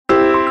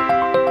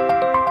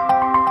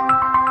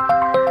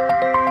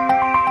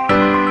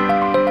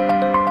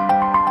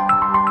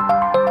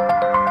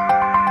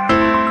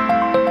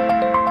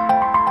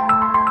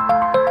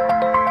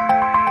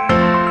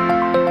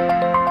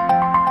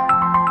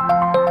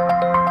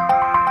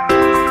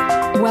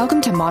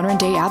Welcome to Modern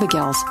Day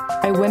Abigails,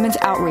 a women's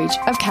outreach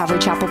of Calvary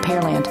Chapel,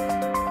 Pearland.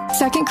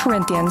 2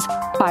 Corinthians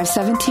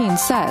 5:17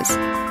 says,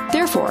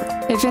 "Therefore,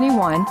 if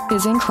anyone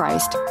is in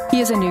Christ, he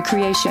is a new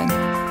creation.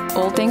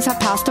 Old things have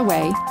passed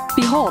away.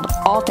 Behold,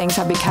 all things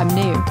have become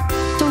new."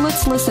 So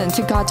let's listen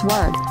to God's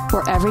Word,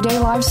 where everyday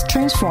lives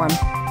transform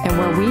and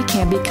where we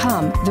can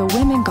become the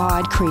women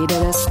God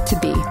created us to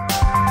be.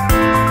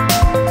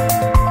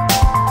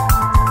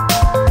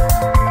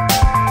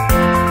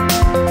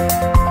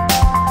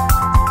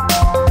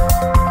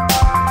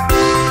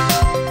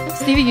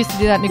 Stevie used to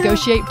do that,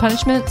 negotiate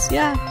punishments.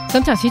 Yeah.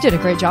 Sometimes he did a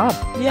great job.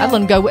 Yeah. I'd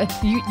let him go,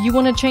 you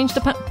want to change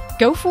the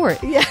go for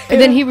it. Yeah. And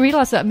then he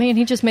realized that, man,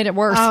 he just made it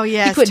worse. Oh,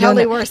 yeah. He It's quit doing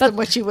totally that. worse than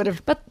what you would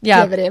have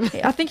yeah, given him.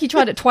 I think he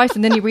tried it twice,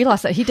 and then he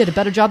realized that he did a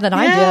better job than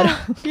I did.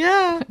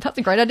 Yeah. That's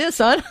a great idea,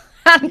 son.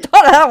 I hadn't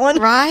thought of that one.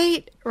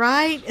 Right.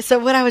 So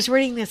when I was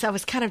reading this, I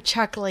was kind of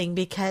chuckling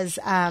because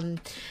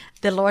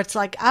the Lord's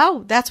like,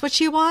 "Oh, that's what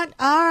you want?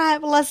 All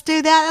right, well, let's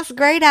do that. That's a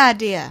great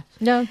idea."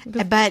 No,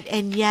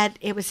 And yet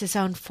it was his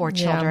own 4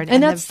 children,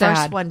 And the that's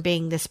first sad. one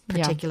being this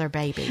particular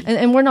baby.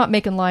 And we're not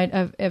making light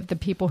of the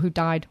people who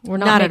died. We're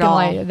not at making all.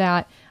 light of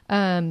that.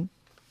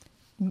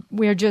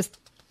 We're just,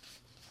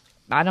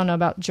 I don't know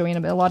about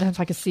Joanna, but a lot of times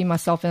I can see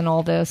myself in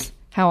all this,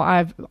 how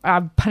I've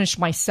punished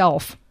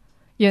myself,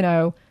 you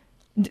know.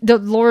 The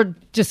Lord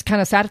just kind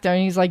of sat there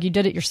and he's like, you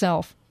did it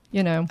yourself,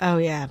 you know. Oh,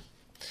 yeah.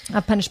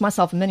 I've punished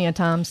myself many a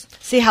times.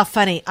 See how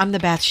funny. I'm the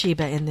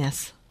Bathsheba in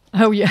this.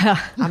 Oh, yeah.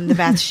 I'm the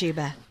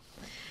Bathsheba.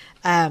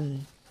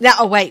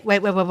 Now, wait.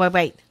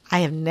 I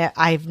have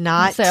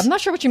not. I'm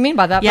not sure what you mean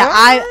by that. Yeah,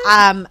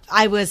 but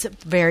I was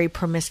very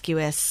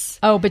promiscuous.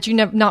 Oh, but you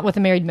never, not with a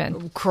married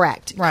man.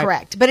 Correct. Right.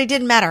 Correct. But it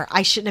didn't matter.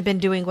 I shouldn't have been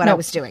doing what I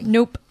was doing.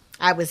 Nope.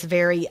 I was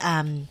very,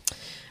 I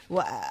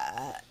was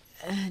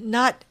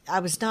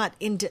not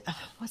into,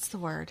 what's the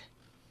word?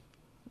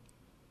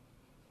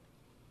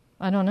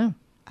 I don't know.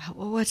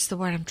 What's the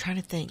word? I'm trying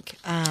to think.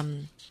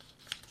 I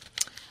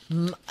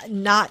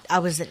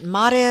wasn't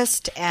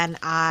modest, and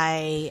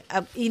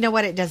you know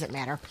what? It doesn't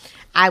matter.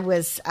 I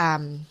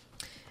wasn't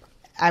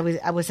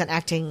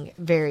acting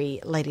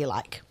very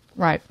ladylike.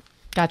 Right.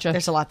 Gotcha.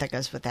 There's a lot that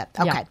goes with that.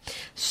 Yeah. Okay.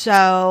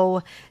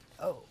 So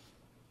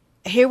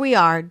here we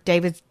are.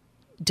 Nathan's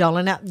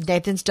doling out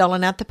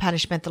the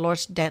punishment. The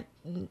Lord's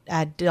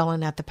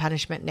doling out the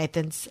punishment.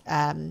 Nathan's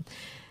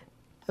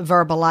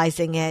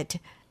verbalizing it.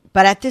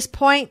 But at this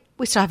point,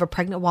 we still have a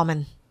pregnant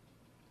woman.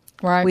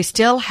 Right. We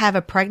still have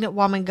a pregnant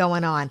woman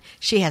going on.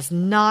 She has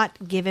not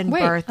given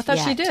birth I thought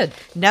yet. she did.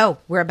 No,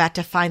 we're about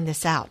to find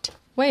this out.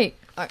 Wait,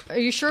 are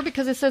you sure?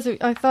 Because it says,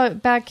 I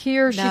thought back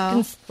here she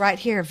can... Right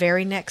here,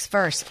 very next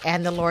verse.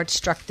 And the Lord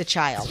struck the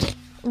child.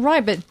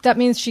 Right, but that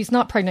means she's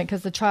not pregnant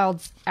because the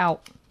child's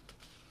out.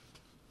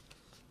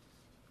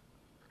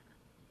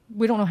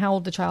 We don't know how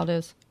old the child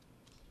is.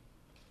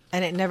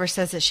 And it never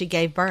says that she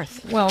gave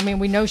birth. Well, I mean,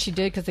 we know she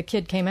did because the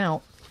kid came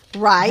out.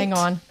 Right. Hang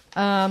on.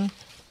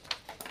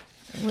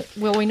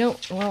 Well, we know...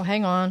 Well,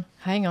 hang on.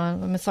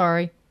 I'm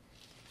sorry.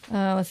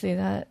 Let's see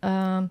that.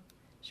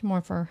 She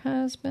mourned for her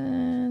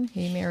husband.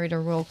 He married her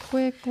real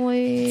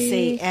quickly.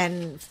 See,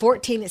 and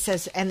 14 it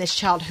says, "And this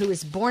child who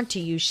is born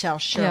to you shall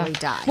surely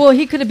die." Well,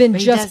 he could have been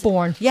But just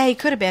born. Yeah, he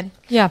could have been.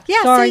 Yeah.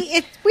 Yeah. Sorry.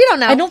 See, we don't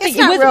know. I don't think it's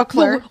not it was real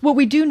clear. Well, what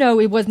we do know,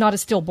 it was not a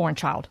stillborn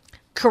child.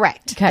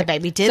 Correct. Okay. The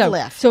baby did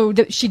live. So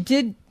she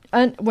did.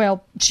 But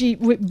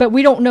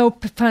we don't know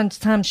the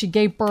time she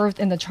gave birth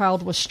and the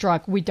child was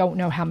struck. We don't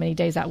know how many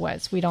days that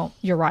was.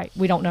 You're right.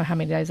 We don't know how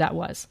many days that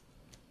was.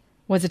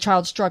 Was the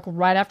child struck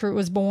right after it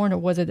was born, or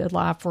was it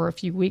alive for a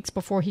few weeks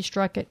before he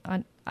struck it?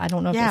 I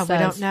don't know if it says. Yeah,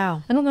 we don't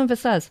know. I don't know if it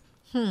says.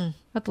 I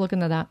have to look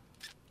into that.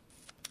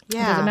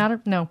 Yeah. Does it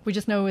matter? No. We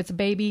just know it's a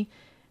baby.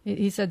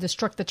 He said to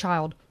struck the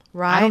child.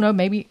 Right. I don't know.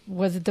 Maybe,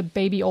 was it the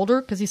baby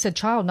older? Because he said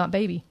child, not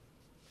baby.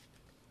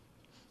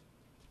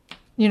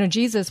 You know,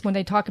 Jesus, when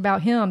they talk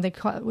about him,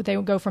 they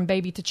would go from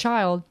baby to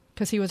child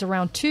because he was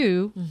around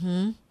 2.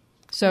 Mm-hmm.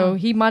 So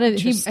he might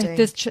have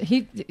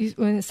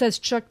when it says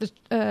struck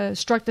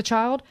the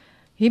child,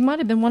 he might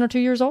have been 1 or 2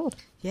 years old.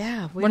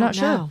 Yeah, we're not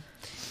sure.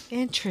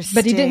 Interesting.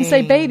 But he didn't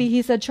say baby;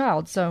 he said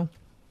child. So,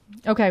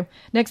 okay,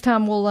 next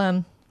time we'll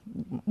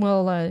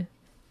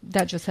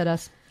that just hit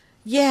us.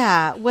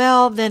 Yeah.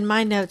 Well, then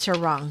my notes are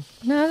wrong.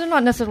 No, they're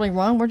not necessarily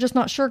wrong. We're just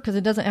not sure because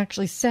it doesn't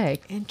actually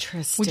say.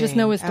 Interesting. We just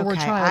know it's the word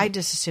child. I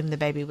just assumed the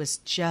baby was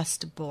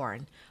just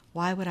born.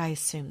 Why would I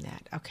assume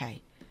that?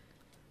 Okay.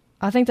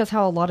 I think that's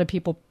how a lot of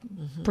people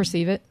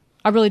perceive it.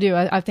 I really do.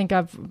 I think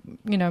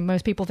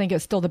most people think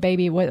it's still the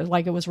baby,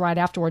 like it was right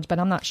afterwards, but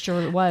I'm not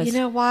sure it was. You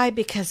know why?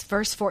 Because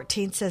verse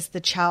 14 says the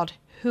child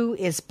who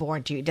is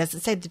born to you. It doesn't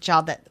say the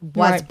child that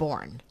was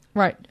born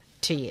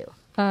to you.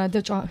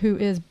 The child who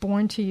is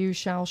born to you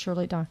shall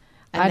surely die.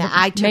 And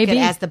I took it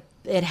as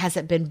it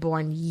hasn't been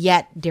born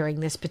yet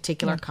during this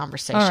particular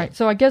conversation. All right.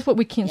 So I guess what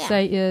we can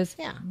say is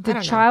the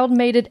child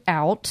made it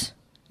out.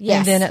 Yes.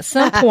 And then at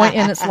some point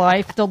in its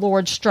life, the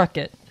Lord struck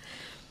it.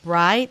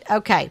 Right.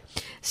 Okay.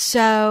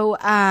 So,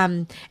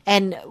 and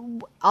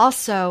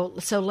also,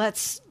 so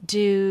let's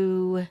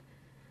do,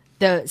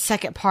 the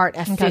second part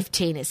of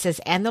 15. It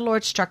says, and the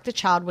Lord struck the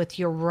child with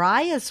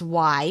Uriah's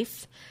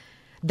wife,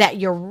 that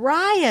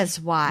Uriah's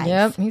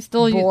wife He's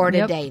still bore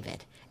to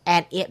David,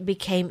 and it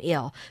became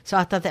ill. So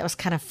I thought that was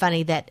kind of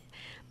funny that,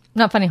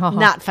 not funny, haha.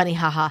 not funny,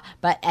 haha,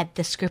 but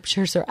the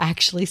scriptures are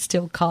actually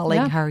still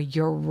calling her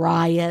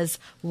Uriah's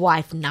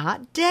wife,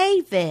 not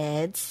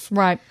David's.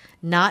 Right.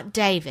 Not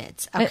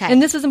David's. Okay.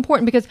 And this is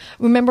important because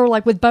remember,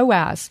 like with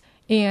Boaz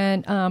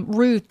and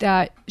Ruth,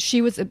 that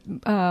she was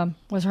her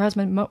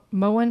husband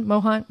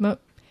Mohan?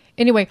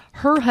 Anyway,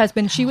 her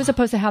husband, she was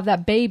supposed to have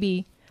that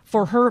baby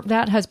for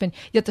that husband,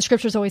 yet the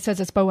scriptures always says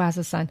it's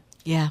Boaz's son.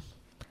 Yeah.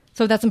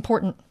 So that's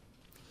important.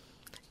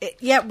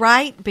 Yeah,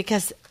 right,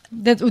 because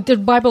the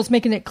Bible's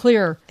making it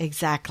clear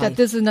exactly that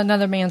this is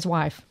another man's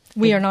wife.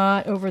 We are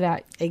not over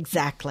that.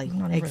 Exactly.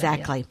 Not over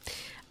Exactly.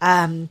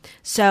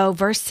 So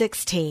verse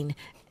 16,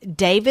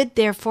 David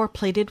therefore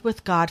pleaded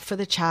with God for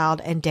the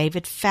child, and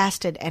David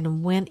fasted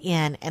and went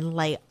in and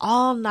lay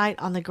all night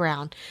on the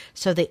ground.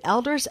 So the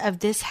elders of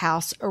this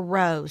house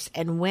arose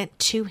and went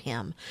to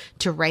him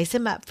to raise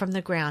him up from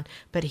the ground,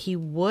 but he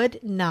would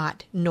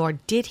not, nor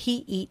did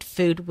he eat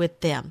food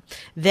with them.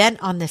 Then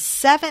on the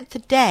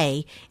seventh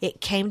day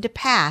it came to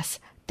pass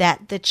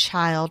that the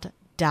child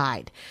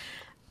died.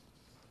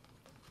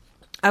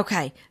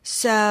 Okay,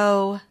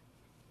 so...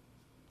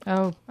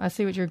 Oh, I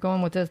see what you're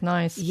going with this.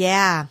 Nice.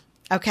 Yeah.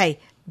 Okay.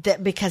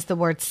 Because the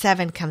word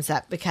 7 comes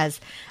up, because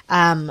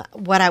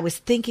what I was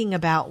thinking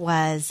about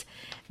was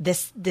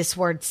this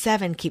word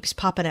 7 keeps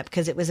popping up,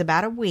 because it was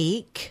about a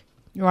week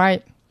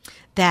Right.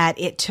 that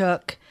it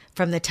took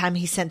from the time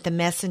he sent the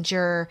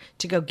messenger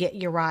to go get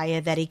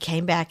Uriah that he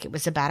came back. It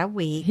was about a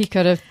week. He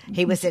could have.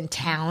 He was in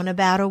town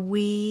about a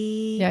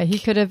week. Yeah, he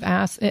could have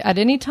asked at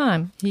any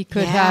time. He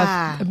could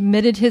have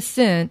admitted his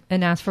sin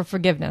and asked for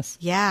forgiveness.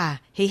 Yeah.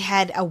 He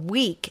had a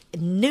week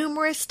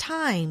numerous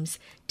times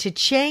to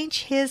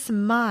change his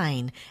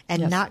mind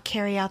and not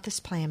carry out this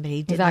plan, but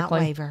he did not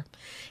waver.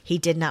 He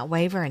did not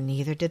waver, and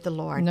neither did the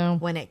Lord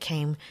when it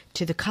came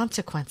to the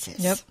consequences.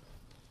 Yep.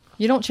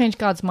 You don't change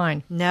God's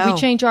mind. No. We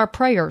change our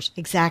prayers.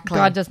 Exactly.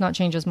 God does not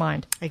change his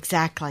mind.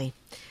 Exactly.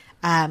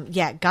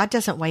 God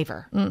doesn't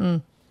waver.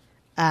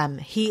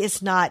 He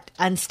is not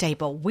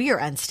unstable. We are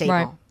unstable.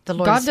 Right. The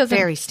Lord is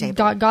very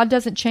stable. God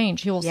doesn't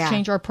change. He'll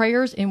change our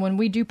prayers, and when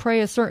we do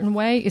pray a certain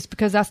way, it's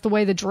because that's the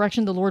way, the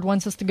direction the Lord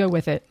wants us to go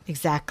with it.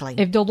 Exactly.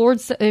 If the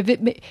Lord,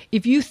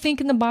 if you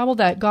think in the Bible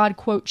that God,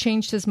 quote,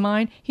 changed his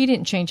mind, he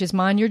didn't change his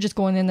mind. You're just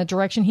going in the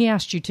direction he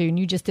asked you to, and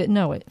you just didn't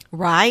know it.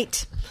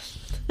 Right.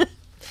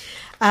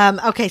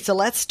 Okay, so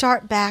let's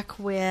start back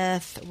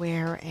with,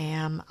 where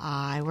am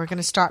I? We're going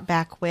to start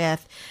back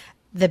with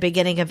the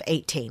beginning of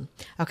 18.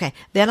 Okay,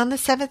 then on the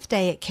seventh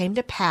day it came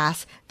to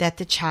pass that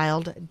the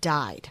child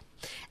died.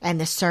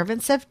 And the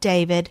servants of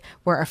David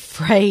were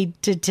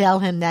afraid to tell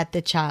him that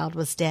the child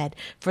was dead.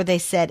 For they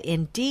said,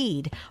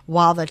 indeed,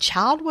 while the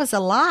child was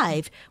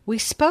alive, we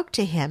spoke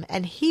to him,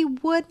 and he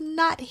would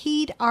not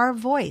heed our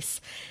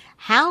voice.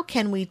 How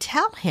can we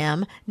tell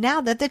him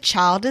now that the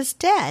child is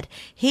dead?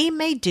 He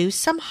may do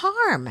some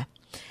harm.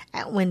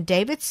 And when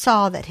David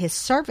saw that his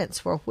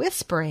servants were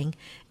whispering,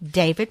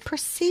 David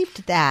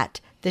perceived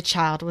that the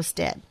child was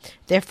dead.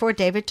 Therefore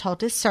David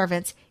told his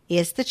servants,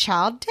 is the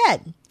child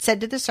dead?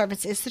 Said to the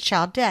servants, is the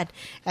child dead?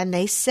 And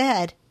they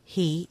said,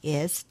 he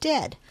is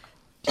dead.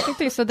 Do you think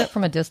they said that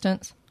from a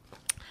distance?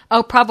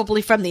 Oh,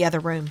 probably from the other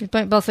room.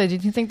 I'll say,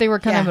 did you think they were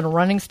kind of in a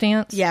running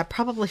stance? Yeah,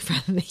 probably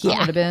from the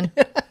That would have been.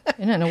 I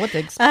didn't know what to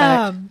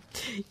expect.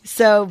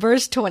 So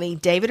verse 20,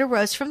 David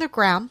arose from the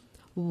ground,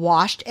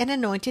 washed and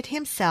anointed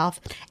himself,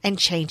 and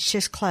changed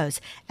his clothes.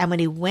 And when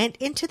he went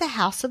into the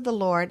house of the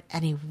Lord,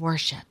 and he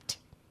worshipped.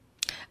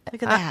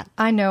 Look at that.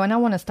 I know, and I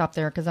want to stop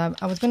there because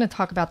I was going to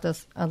talk about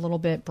this a little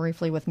bit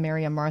briefly with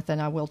Mary and Martha,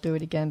 and I will do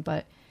it again.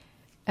 But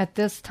at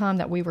this time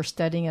that we were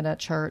studying at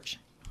church,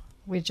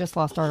 we just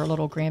lost our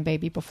little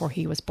grandbaby before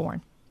he was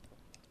born.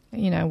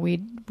 You know, we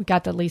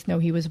got to at least know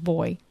he was a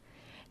boy.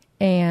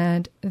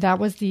 And that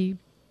was the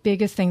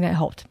biggest thing that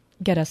helped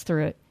get us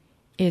through it,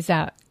 is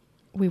that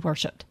we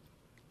worshiped.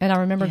 And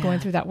I remember going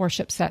through that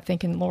worship set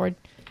thinking, Lord,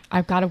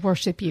 I've got to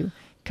worship you.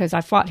 Because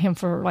I fought him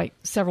for like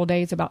several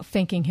days about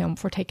thanking him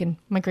for taking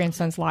my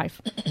grandson's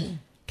life.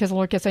 Because the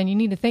Lord kept saying, you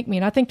need to thank me.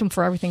 And I thanked him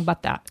for everything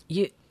but that.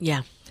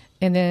 Yeah.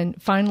 And then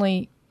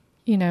finally,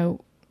 you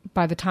know,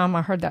 by the time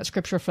I heard that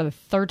scripture for the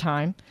third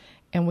time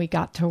and we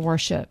got to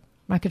worship,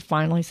 I could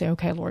finally say,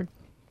 okay, Lord,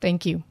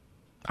 thank you.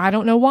 I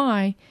don't know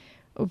why,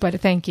 but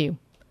thank you.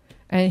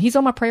 And he's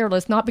on my prayer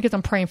list, not because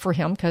I'm praying for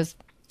him, because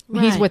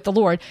he's with the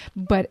Lord,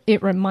 but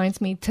it reminds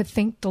me to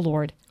thank the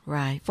Lord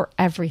for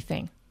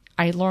everything.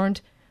 I learned,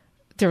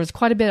 there was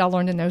quite a bit I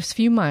learned in those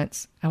few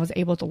months. I was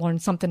able to learn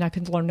something I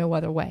could learn no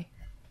other way.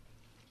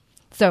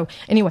 So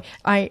anyway,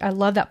 I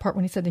love that part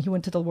when he said that he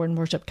went to the Lord in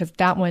worship, because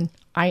that one,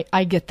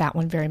 I get that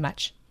one very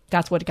much.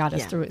 That's what got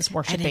us through, is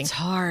worshiping. And it's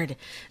hard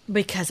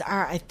because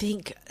I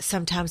think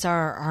sometimes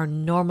our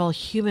normal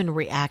human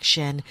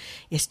reaction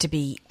is to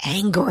be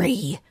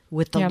angry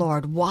with the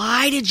Lord.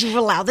 Why did you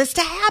allow this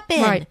to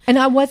happen? Right. And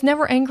I was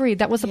never angry.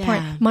 That was the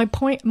point.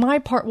 My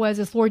part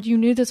was, Lord, you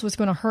knew this was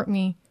going to hurt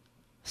me.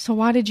 So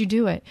why did you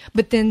do it?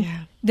 But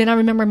then I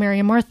remember Mary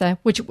and Martha,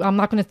 which I'm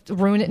not going to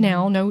ruin it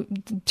now. No,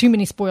 too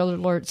many spoiler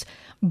alerts.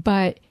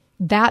 But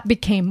that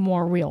became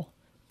more real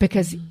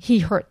because he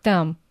hurt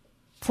them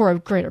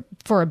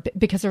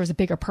because there was a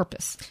bigger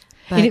purpose.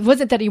 And it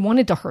wasn't that he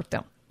wanted to hurt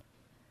them.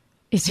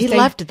 He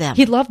loved them.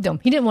 He loved them.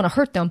 He didn't want to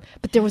hurt them,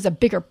 but there was a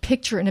bigger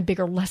picture and a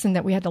bigger lesson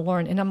that we had to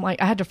learn. And I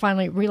had to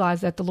finally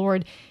realize that the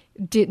Lord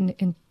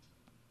didn't,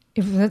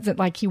 it wasn't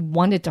like he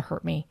wanted to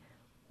hurt me,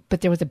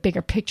 but there was a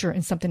bigger picture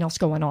and something else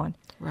going on.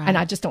 Right. And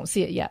I just don't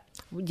see it yet.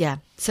 Yeah.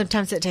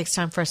 Sometimes it takes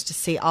time for us to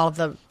see all of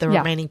the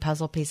remaining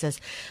puzzle pieces.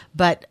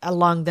 But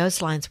along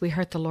those lines, we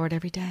hurt the Lord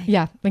every day.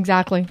 Yeah,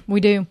 exactly. We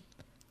do.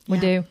 We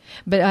do.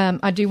 But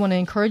I do want to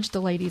encourage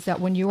the ladies that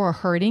when you are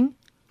hurting,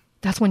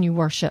 that's when you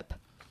worship.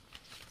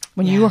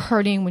 When you are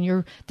hurting, when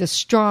you're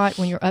distraught,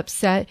 when you're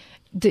upset,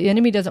 the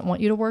enemy doesn't want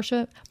you to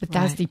worship, but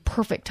that's the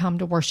perfect time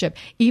to worship.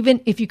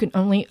 Even if you can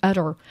only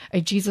utter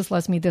a Jesus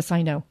loves me, this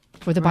I know,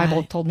 for the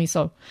Bible told me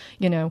so.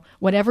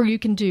 Whatever you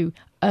can do,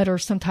 utter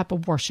some type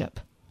of worship.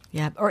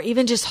 Yeah. Or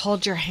even just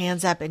hold your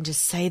hands up and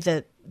just say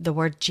the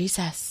word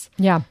Jesus.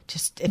 Yeah.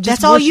 If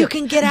that's all you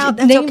can get out,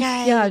 that's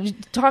okay. Yeah.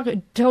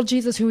 Tell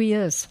Jesus who he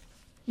is.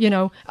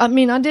 I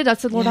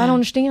said, Lord, I don't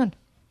understand.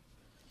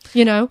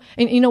 And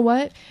you know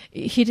what?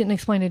 He didn't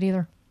explain it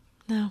either.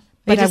 No.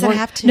 But he doesn't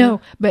have to.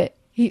 No, but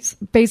he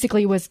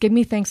basically was, give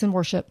me thanks and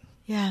worship.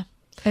 Yeah.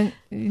 And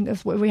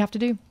that's what we have to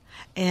do.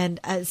 And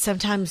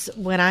sometimes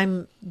when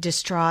I'm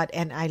distraught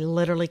and I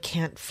literally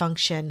can't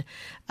function,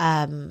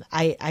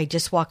 I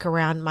just walk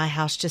around my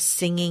house just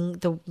singing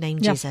the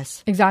name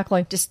Jesus.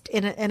 Exactly. Just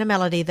in a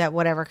melody that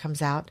whatever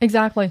comes out.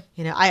 Exactly.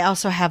 I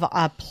also have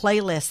a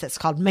playlist that's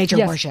called Major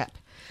Worship.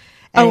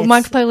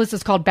 My playlist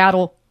is called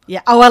Battle.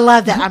 Yeah. Oh, I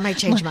love that. I might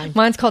change mine.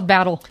 Mine's called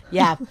Battle.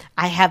 Yeah.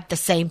 I have the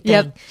same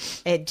thing.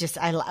 Yep.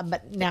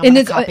 But now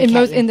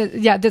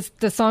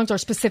the songs are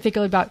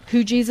specifically about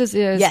who Jesus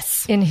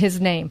is in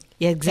his name.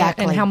 Yeah,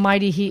 exactly. And how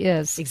mighty he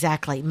is.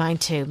 Exactly. Mine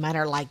too. Mine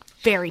are like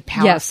very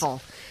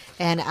powerful.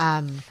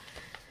 Yes.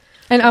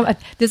 And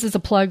this is a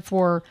plug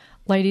for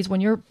ladies. When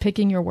you're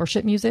picking your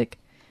worship music,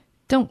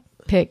 don't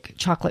pick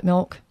chocolate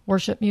milk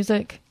worship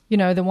music.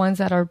 The ones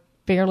that are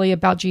barely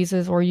about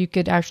Jesus, or you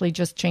could actually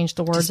just change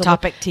the words. Just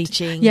topic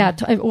teaching. Yeah.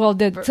 Some of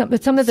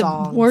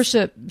the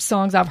worship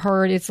songs I've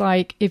heard, it's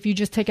like if you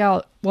just take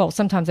out,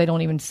 sometimes they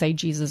don't even say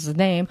Jesus'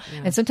 name,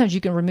 and sometimes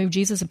you can remove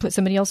Jesus and put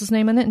somebody else's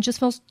name in it, and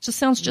just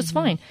sounds just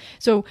fine.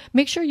 So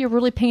make sure you're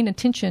really paying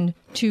attention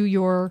to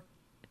your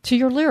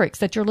lyrics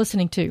that you're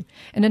listening to.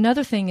 And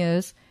another thing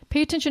is,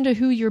 pay attention to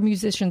who your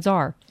musicians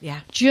are.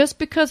 Yeah. Just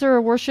because they're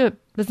a worship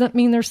doesn't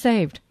mean they're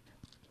saved.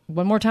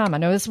 One more time. I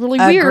know it's really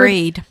weird.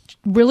 Agreed.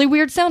 Really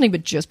weird sounding,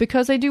 but just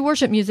because they do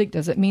worship music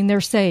doesn't mean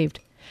they're saved.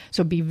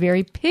 So be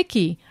very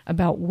picky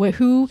about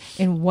who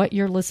and what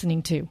you're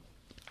listening to.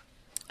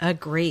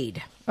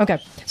 Agreed.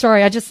 Okay.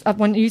 Sorry,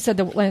 when you said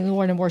the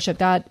Lord and worship,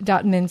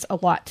 that means a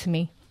lot to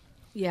me.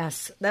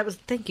 Yes.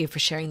 Thank you for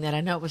sharing that.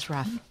 I know it was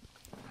rough.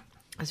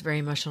 It was a very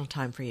emotional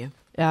time for you.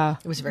 Yeah.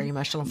 It was very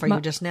emotional for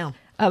you just now.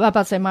 I was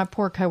about to say, my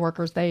poor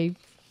coworkers, I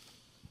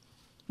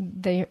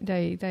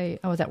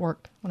was at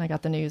work when I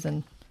got the news,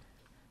 and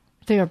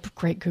they're a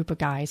great group of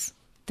guys.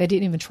 They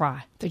didn't even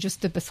try. They just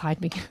stood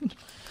beside me.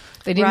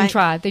 They didn't even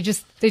try. They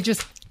just,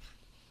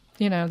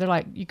 they're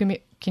like,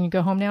 can you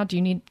go home now? Do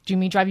you need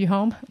me to drive you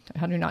home?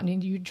 I do not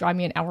need you to drive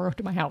me an hour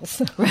to my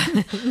house.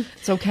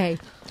 It's okay.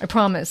 I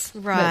promise.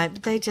 Right.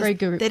 But they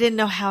didn't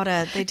know how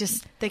to,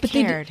 they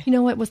cared. You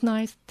know what was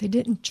nice? They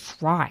didn't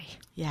try.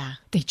 Yeah.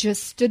 They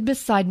just stood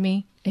beside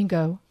me and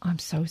go, I'm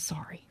so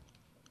sorry.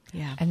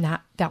 Yeah. And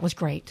that was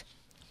great.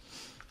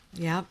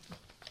 Yep.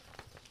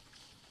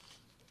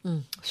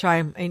 Sorry,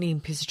 I'm eating a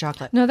piece of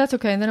chocolate. No, that's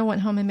okay. And then I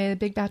went home and made a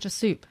big batch of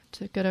soup.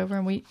 Took it over,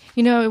 and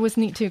it was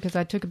neat too, because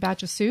I took a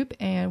batch of soup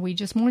and we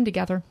just mourned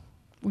together.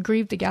 We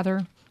grieved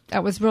together.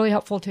 That was really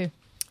helpful too.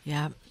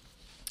 Yeah.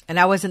 And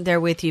I wasn't there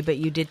with you, but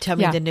you did tell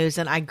me the news,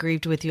 and I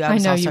grieved with you. I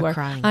was also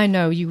crying. I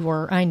know you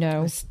were. I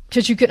know.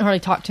 Because you couldn't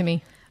hardly talk to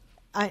me.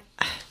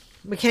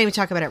 We can't even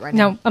talk about it right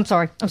now. No, I'm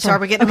sorry. Sorry,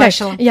 we're getting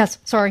emotional. Yes,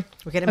 sorry.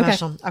 We're getting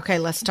emotional. Okay,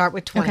 let's start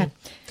with 20. Okay.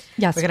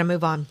 Yes. We're going to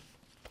move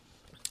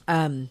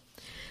on.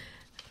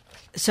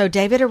 So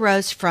David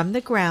arose from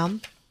the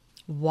ground,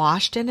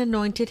 washed and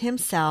anointed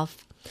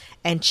himself,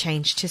 and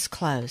changed his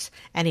clothes.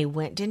 And he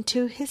went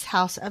into his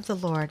house of the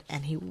Lord,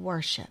 and he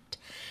worshipped.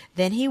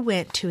 Then he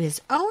went to his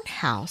own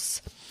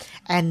house,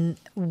 and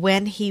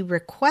when he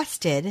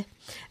requested,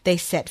 they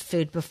set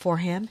food before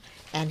him,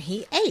 and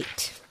he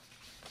ate.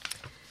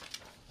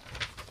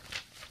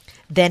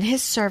 Then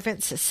his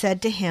servants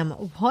said to him,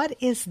 "What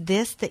is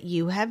this that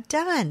you have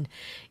done?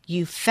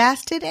 You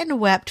fasted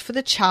and wept for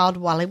the child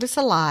while he was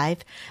alive,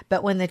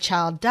 but when the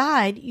child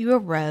died, you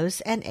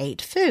arose and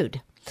ate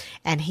food."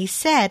 And he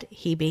said,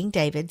 he being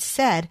David,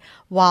 said,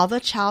 while the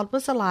child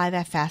was alive,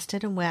 I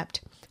fasted and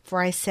wept.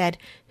 For I said,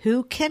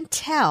 who can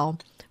tell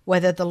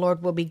whether the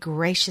Lord will be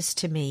gracious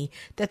to me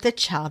that the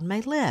child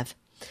may live?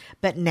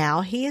 But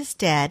now he is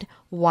dead.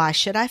 Why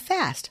should I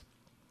fast?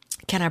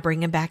 Can I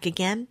bring him back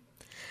again?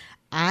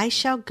 I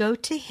shall go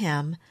to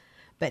him,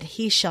 but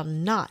he shall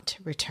not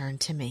return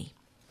to me.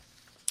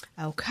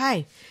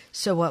 Okay,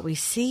 so what we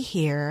see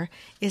here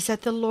is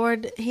that the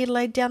Lord, he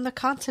laid down the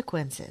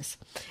consequences.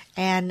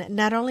 And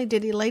not only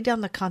did he lay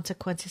down the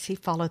consequences, he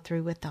followed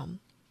through with them.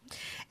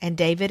 And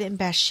David and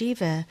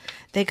Bathsheba,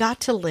 they got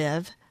to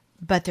live,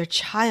 but their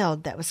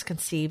child that was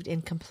conceived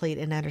in complete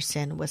and utter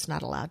sin was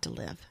not allowed to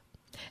live.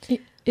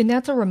 And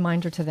that's a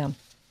reminder to them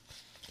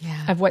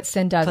of what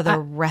sin does. For the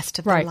rest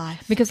of their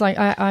life. Because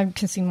I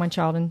conceived my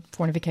child in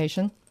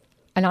fornication,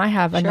 and I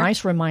have a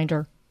nice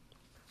reminder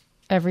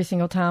every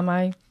single time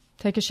I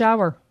take a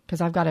shower, because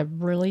I've got a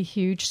really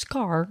huge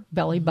scar,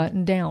 belly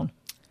button down.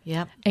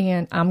 Yep.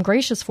 And I'm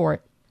gracious for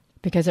it,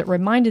 because it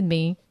reminded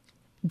me,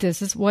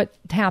 this is what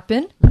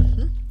happened.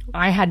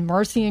 I had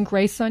mercy and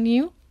grace on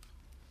you.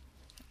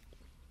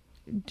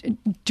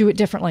 Do it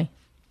differently.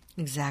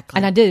 Exactly.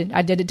 And I did.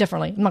 I did it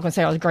differently. I'm not going to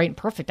say I was great and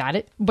perfect at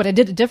it, but I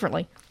did it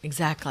differently.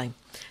 Exactly.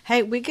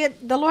 Hey,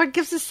 the Lord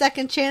gives us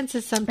second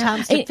chances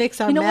sometimes to fix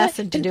our mess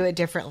and to do it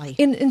differently.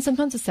 And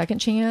sometimes a second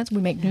chance,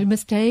 we make new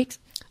mistakes.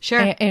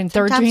 Sure. And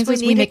third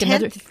chances, we make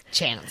another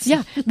chance.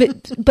 Yeah.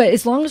 But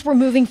as long as we're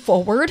moving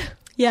forward.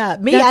 Yeah.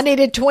 I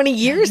needed 20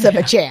 years of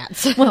a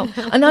chance. Well,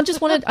 and I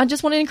just want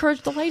to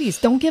encourage the ladies,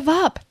 don't give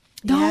up.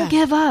 Don't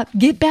give up.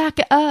 Get back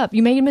up.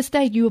 You made a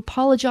mistake. You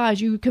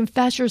apologize. You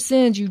confess your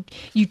sins.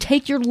 You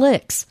take your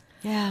licks.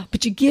 Yeah.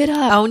 But you get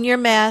up. Own your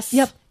mess.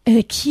 Yep.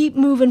 And keep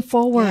moving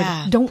forward.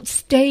 Yeah. Don't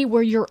stay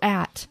where you're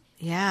at.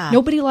 Yeah.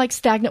 Nobody likes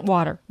stagnant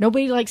water.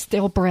 Nobody likes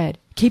stale bread.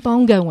 Keep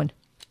on going.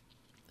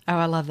 Oh,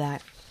 I love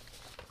that.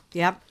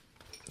 Yep.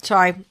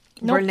 Sorry.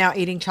 Nope. We're now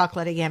eating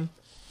chocolate again.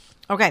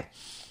 Okay.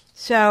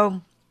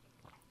 So.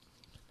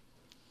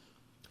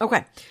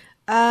 Okay.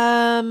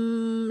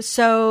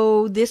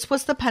 So this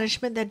was the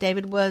punishment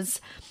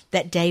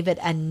that David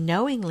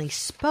unknowingly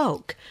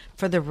spoke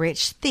for the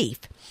rich thief.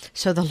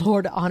 So the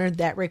Lord honored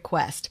that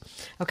request.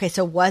 Okay,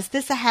 so was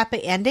this a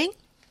happy ending?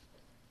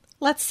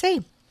 Let's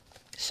see.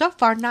 So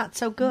far, not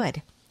so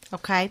good.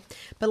 Okay,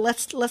 but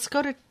let's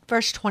go to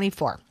verse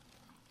 24.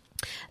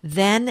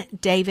 Then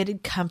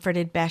David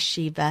comforted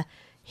Bathsheba,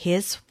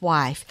 his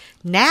wife.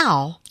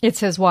 Now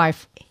it's his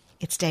wife.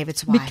 It's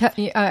David's wife.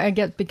 I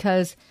guess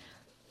because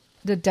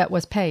the debt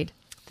was paid.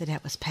 The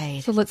debt was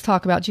paid. So let's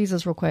talk about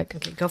Jesus real quick.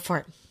 Okay, go for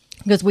it.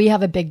 Because we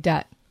have a big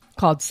debt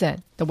called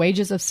sin. The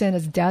wages of sin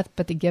is death,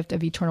 but the gift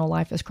of eternal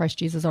life is Christ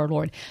Jesus our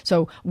Lord.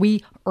 So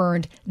we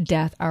earned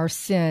death. Our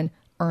sin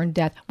earned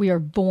death. We are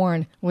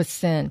born with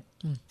sin.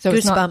 So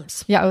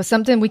Goosebumps. It was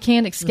something we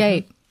can't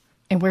escape.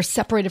 And we're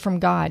separated from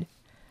God.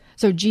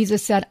 So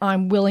Jesus said,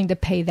 I'm willing to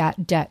pay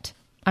that debt.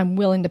 I'm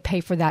willing to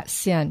pay for that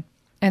sin.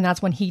 And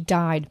that's when he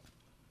died.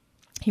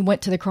 He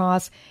went to the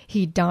cross.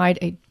 He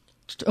died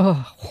a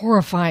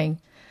horrifying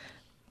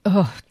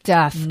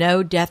death.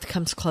 No death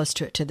comes close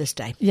to it to this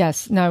day.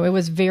 Yes. No, it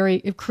was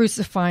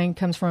crucifying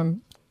comes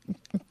from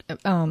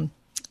the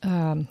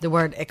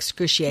word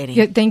excruciating.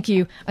 Yeah, thank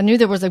you. I knew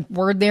there was a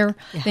word there.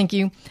 Yeah. Thank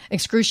you.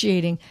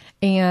 Excruciating.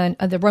 And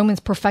the Romans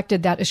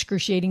perfected that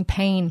excruciating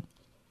pain.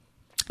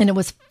 And it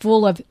was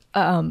full of,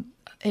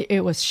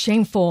 it was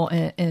shameful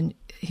and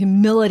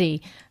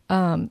humility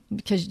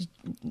because,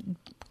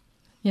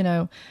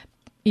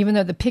 even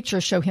though the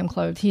pictures show him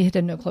clothed, he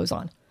had no clothes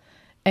on.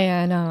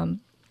 And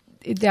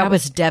I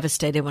was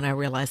devastated when I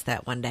realized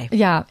that one day.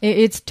 Yeah,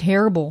 it's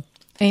terrible.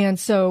 And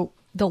so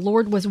the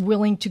Lord was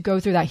willing to go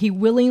through that. He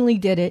willingly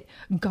did it.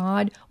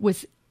 God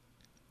was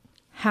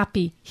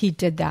happy he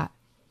did that.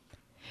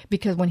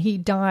 Because when he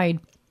died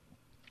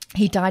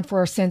for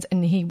our sins,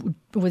 and he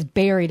was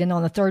buried. And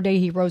on the third day,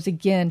 he rose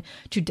again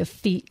to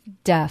defeat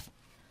death.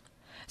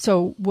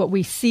 So what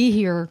we see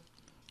here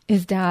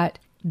is that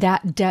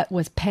debt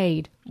was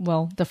paid.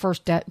 Well, the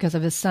first debt because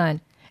of his son.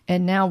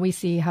 And now we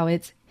see how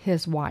it's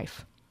his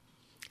wife.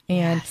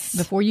 And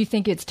before you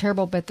think it's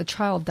terrible, but the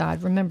child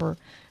died, remember,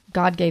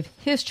 God gave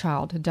his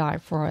child to die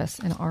for us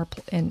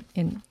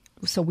and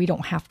so we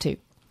don't have to.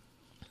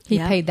 He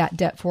paid that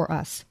debt for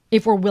us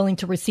if we're willing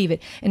to receive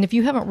it. And if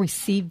you haven't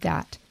received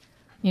that,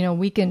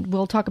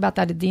 we'll talk about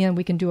that at the end.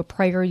 We can do a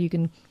prayer. You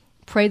can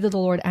pray to the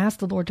Lord, ask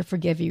the Lord to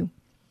forgive you.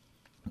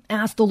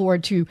 Ask the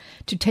Lord to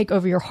take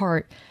over your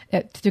heart,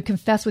 to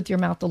confess with your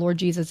mouth the Lord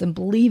Jesus and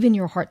believe in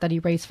your heart that he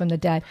raised from the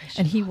dead,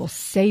 and he will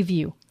save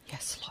you.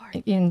 Yes,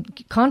 Lord.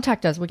 And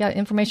contact us. We got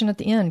information at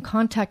the end.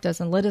 Contact us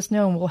and let us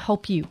know, and we'll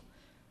help you.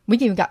 We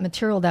even got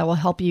material that will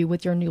help you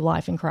with your new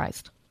life in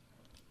Christ.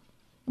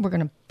 We're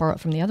going to borrow it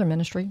from the other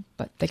ministry,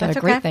 but they got a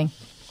great thing.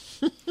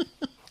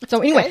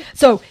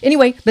 So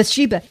anyway,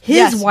 Bathsheba,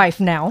 his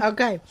wife now.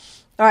 Okay.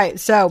 All right.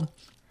 So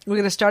we're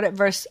going to start at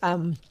verse,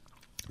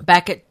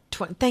 back at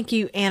 20. Thank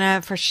you,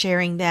 Anna, for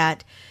sharing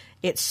that.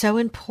 It's so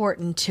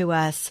important to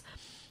us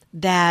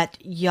that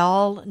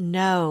y'all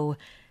know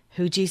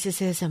who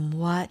Jesus is and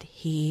what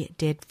he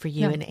did for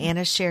you. Yeah. And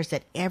Anna shares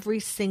that every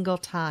single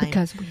time.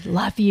 Because we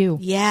love you.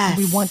 Yes.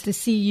 And we want to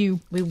see you.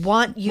 We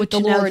want you with to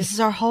the know. Lord. This is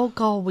our whole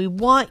goal. We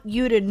want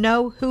you to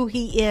know who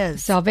he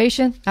is.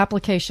 Salvation,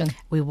 application.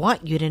 We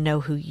want you to know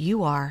who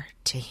you are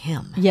to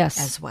him Yes.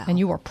 as well. And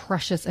you are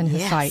precious in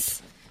his sight.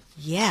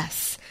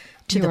 Yes.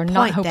 To You the are point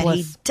not that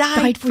hopeless. he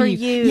died for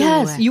you.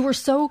 Yes, you were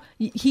so.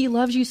 He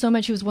loves you so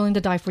much. He was willing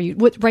to die for you.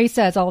 What Ray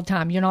says all the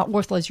time: "You're not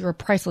worthless. You're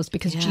priceless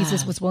because Yeah.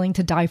 Jesus was willing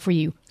to die for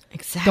you."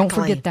 Exactly. Don't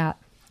forget that.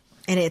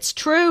 And it's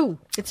true.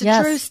 It's a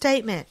Yes. true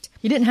statement.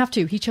 He didn't have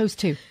to. He chose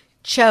to.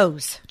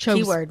 Chose.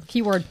 Keyword.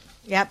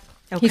 Yep.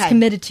 Okay. He's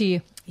committed to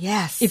you.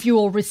 Yes. If you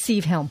will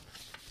receive him.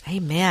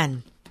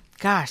 Amen.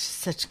 Gosh,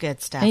 such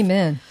good stuff.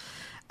 Amen.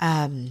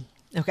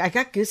 Okay, I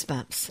got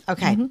goosebumps.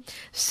 Okay. Mm-hmm.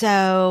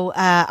 So,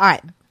 all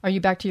right. Are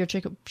you back to your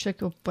chicken?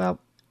 Well,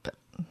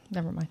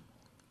 never mind.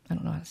 I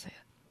don't know how to say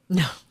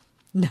it.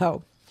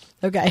 No.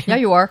 Okay. Yeah,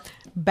 you are.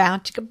 Bow,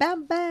 chicka, bow,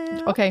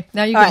 bow. Okay,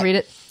 now you All can right. read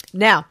it.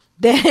 Now,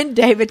 then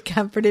David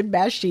comforted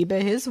Bathsheba,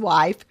 his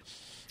wife.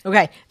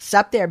 Okay,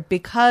 stop there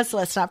because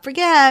let's not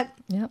forget,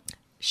 Yep.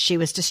 she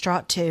was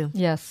distraught too.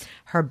 Yes.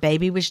 Her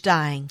baby was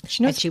dying,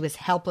 She knows- and she was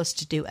helpless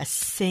to do a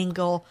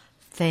single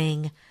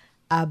thing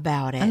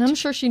about it. And I'm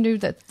sure she knew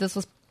that this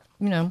was,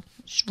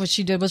 what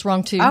she did was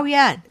wrong too. Oh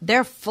yeah,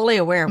 they're fully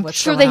aware of what's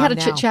sure going they on had a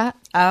now. chit-chat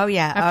Oh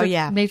yeah, after oh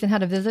yeah. Nathan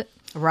had a visit.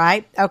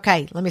 Right?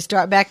 Okay, let me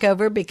start back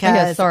over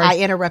because sorry. I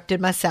interrupted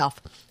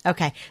myself.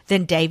 Okay,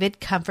 then David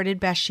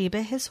comforted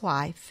Bathsheba, his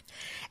wife,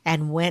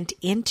 and went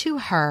into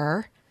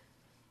her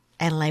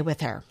and lay with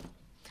her.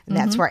 And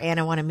that's where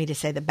Anna wanted me to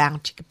say the bow,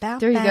 chicka, bow,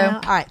 There you bow.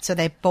 go. All right, so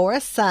they bore a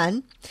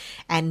son,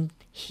 and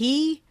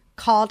he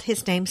called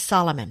his name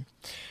Solomon.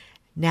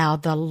 Now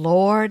the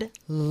Lord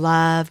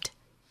loved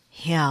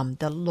him.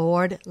 The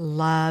Lord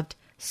loved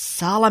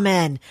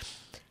Solomon.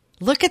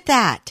 Look at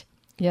that.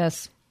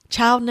 Yes.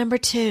 Child number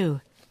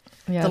 2.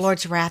 Yes. The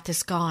Lord's wrath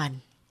is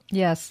gone.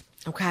 Yes.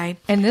 Okay.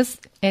 And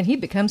he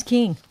becomes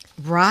king.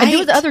 Right. And there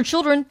was other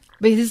children,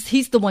 but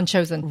he's the one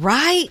chosen.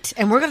 Right.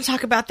 And we're going to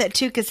talk about that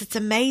too because it's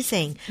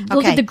amazing.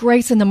 Look at the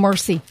grace and the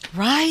mercy.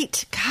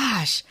 Right.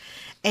 Gosh.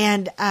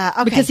 And,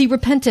 okay. Because he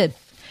repented.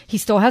 He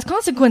still has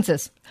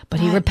consequences, but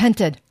he Right.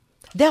 repented.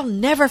 They'll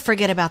never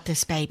forget about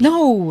this baby.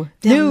 No.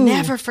 They'll no.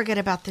 never forget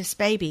about this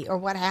baby or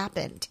what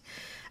happened.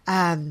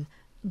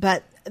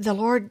 But the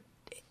Lord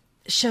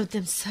showed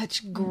them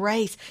such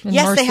grace. And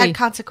yes, they mercy. had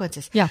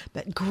consequences. Yeah.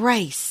 But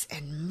grace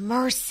and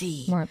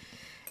mercy. Right.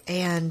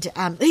 And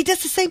he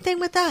does the same thing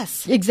with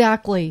us.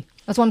 Exactly.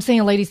 That's what I'm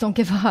saying, ladies. Don't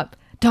give up.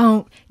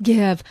 Don't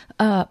give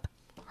up.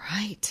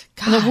 Right.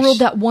 In Gosh. a world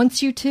that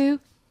wants you to,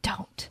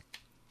 don't.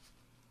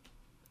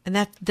 And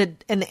that the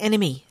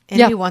enemy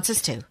Yeah. wants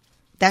us to.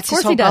 That's Of course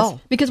his whole he does,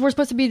 goal. because we're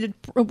supposed to be.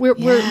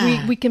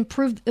 Yeah. We can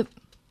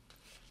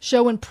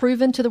show and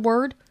prove into the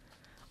word.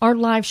 Our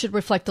lives should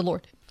reflect the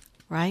Lord.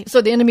 Right.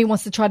 So the enemy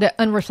wants to try to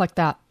unreflect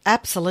that.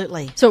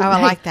 Absolutely. So I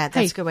hey, like that.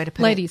 That's hey, a good way to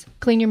put ladies,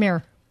 clean your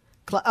mirror.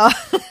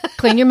 it.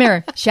 Clean your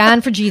mirror.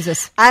 Shine for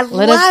Jesus. I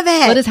Let love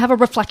us, it. Let us have a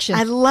reflection.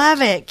 I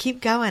love it.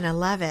 Keep going. I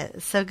love it.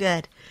 It's so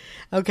good.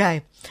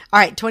 Okay. All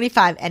right.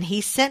 25. And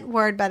he sent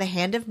word by the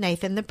hand of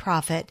Nathan the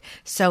prophet.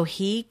 So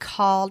he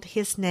called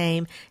his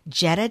name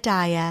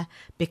Jedediah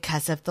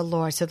because of the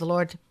Lord. So the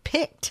Lord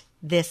picked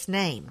this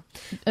name.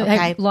 Okay.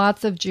 Hey,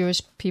 lots of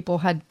Jewish people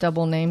had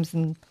double names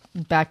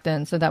back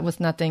then, so that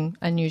was nothing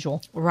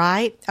unusual.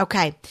 Right.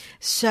 Okay.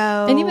 So.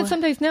 And even some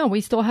days now,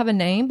 we still have a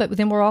name, but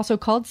then we're also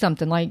called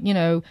something like,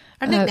 A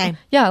nickname.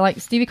 Yeah,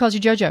 like Stevie calls you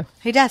JoJo.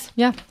 He does.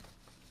 Yeah.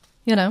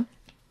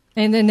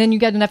 And then you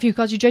got a nephew who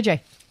calls you JJ.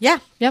 Yeah.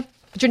 Yep.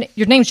 But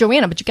your name's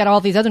Joanna, but you got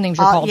all these other names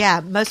you're called. Yeah,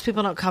 most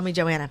people don't call me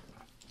Joanna.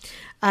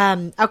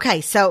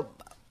 Okay, so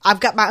I've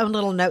got my own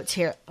little notes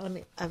here. Let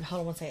me hold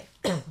on one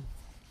second.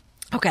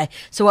 Okay,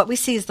 so what we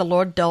see is the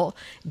Lord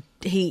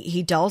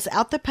he doles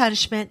out the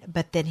punishment,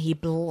 but then he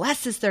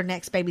blesses their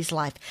next baby's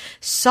life.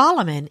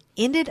 Solomon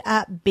ended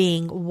up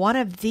being one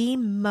of the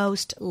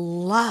most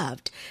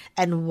loved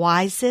and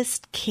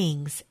wisest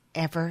kings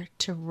ever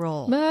to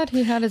rule. But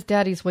he had his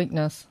daddy's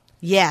weakness.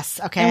 Yes,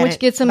 okay. And which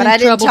gets him but in I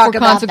didn't trouble talk for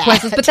about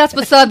consequences. that. But that's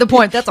beside the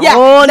point. That's a Yeah,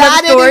 whole I nother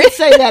didn't story. even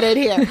say that in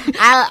here.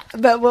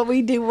 But what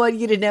we do want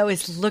you to know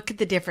is look at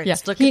the difference. Yeah.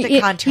 Look at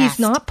the contrast. He's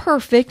not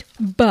perfect,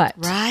 but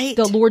Right.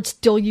 the Lord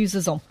still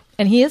uses them.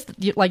 And he is,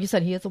 like you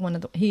said, he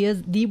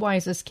is the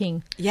wisest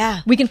king.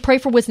 Yeah. We can pray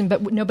for wisdom,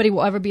 but nobody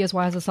will ever be as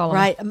wise as Solomon.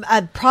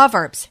 Right.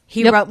 Proverbs.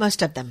 He Yep. wrote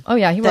most of them. Oh,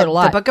 yeah, he wrote a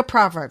lot. The book of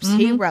Proverbs.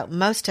 He wrote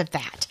most of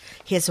that.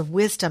 His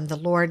wisdom the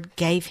Lord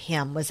gave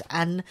him was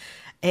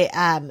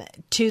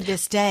to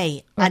this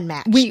day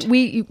unmatched.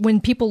 We when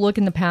people look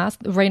in the past,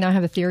 Ray and I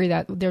have a theory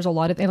that there's a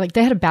lot of like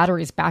they had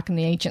batteries back in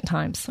the ancient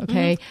times.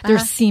 Okay,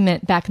 there's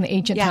cement back in the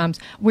ancient Yeah. times.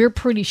 We're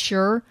pretty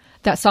sure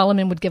that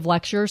Solomon would give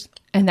lectures,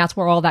 and that's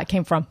where all that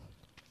came from.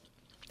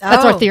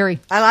 That's our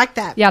theory. I like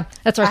that. Yeah,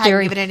 that's our I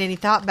theory. hadn't given it any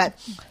thought, but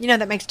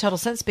that makes total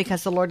sense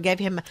because the Lord gave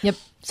him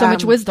So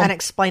much wisdom,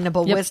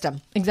 unexplainable Yep.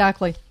 wisdom.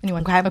 Exactly.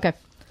 Anyway, okay.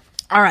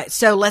 All right,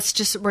 so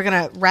we're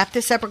going to wrap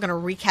this up. We're going to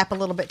recap a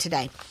little bit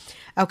today.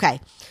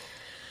 Okay.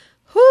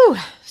 Whew.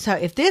 So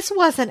if this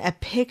wasn't a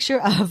picture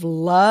of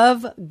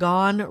love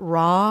gone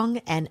wrong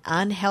and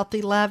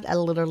unhealthy love, I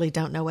literally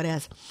don't know what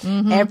is.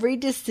 Every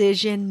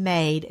decision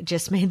made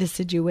just made the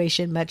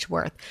situation much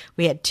worse.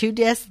 We had two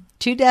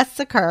deaths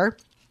occur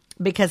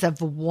because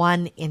of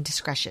one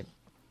indiscretion.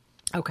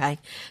 Okay.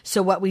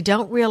 So what we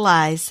don't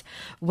realize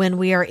when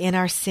we are in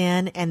our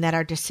sin and that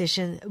our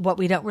decision, what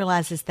we don't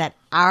realize is that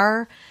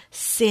our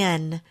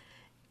sin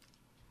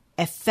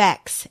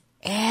affects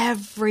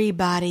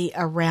everybody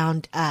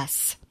around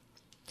us.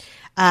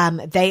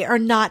 They are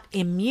not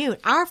immune.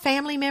 Our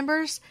family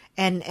members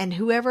and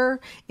whoever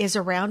is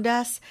around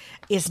us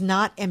is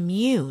not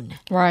immune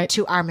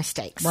to our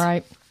mistakes.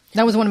 Right.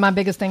 That was one of my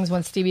biggest things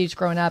when Stevie was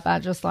growing up. I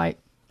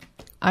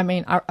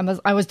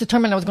was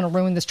determined I was going to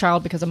ruin this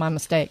child because of my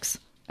mistakes.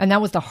 And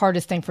that was the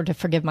hardest thing to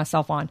forgive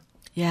myself on.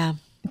 Yeah.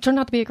 It turned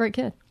out to be a great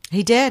kid.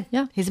 He did.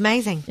 Yeah. He's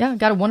amazing. Yeah.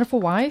 Got a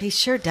wonderful wife. He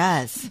sure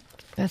does.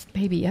 Best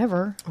baby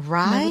ever.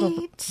 Right.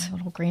 My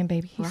little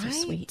grandbaby. He's so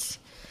sweet.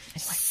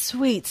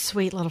 Sweet,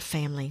 sweet little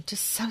family.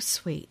 Just so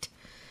sweet.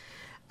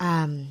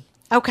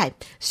 Okay.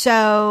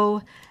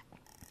 So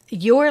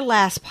your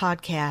last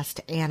podcast,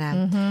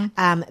 Anna,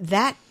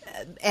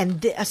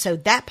 so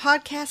that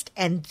podcast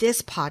and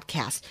this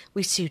podcast,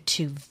 we see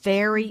two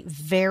very,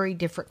 very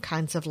different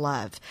kinds of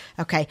love.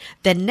 Okay.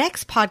 The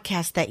next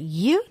podcast that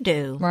you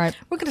do, we're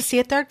going to see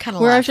a third kind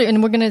of love.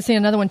 And we're going to see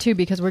another one too,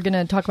 because we're going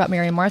to talk about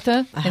Mary and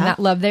Martha and that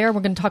love there.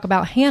 We're going to talk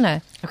about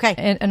Hannah. Okay.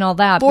 And all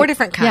that. Four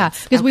different kinds.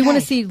 Yeah. Because we want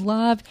to see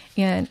love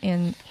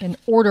and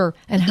order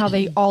and how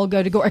they all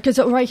go together. Because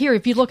right here,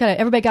 if you look at it,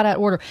 everybody got out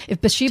of order.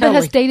 If Bathsheba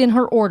had stayed in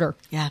her order,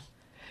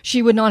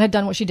 she would not have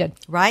done what she did.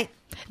 Right.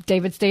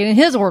 David stayed in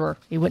his order.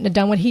 He wouldn't have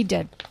done what he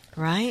did.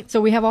 Right. So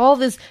we have all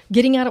this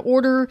getting out of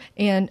order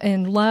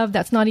and love.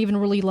 That's not even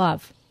really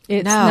love.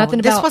 It's nothing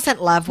about. This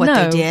wasn't love what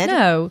they did.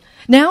 No.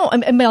 Now,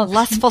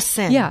 lustful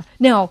sin. Yeah.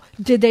 Now,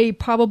 did they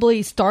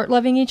probably start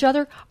loving each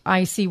other?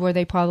 I see where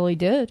they probably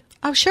did.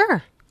 Oh,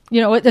 sure.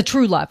 A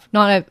true love,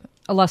 not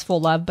a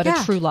lustful love, but a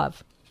true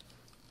love.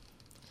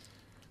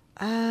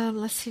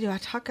 Let's see. Do I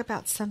talk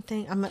about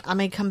something? I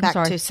may come back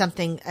to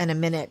something in a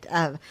minute.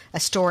 A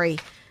story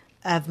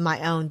of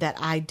my own that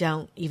I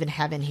don't even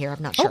have in here.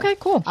 I'm not sure. Okay,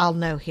 cool. I'll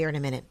know here in a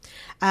minute.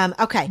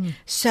 Okay.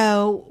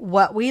 So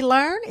what we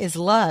learn is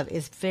love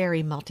is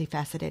very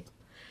multifaceted.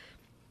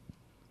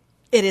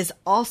 It is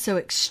also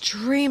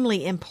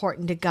extremely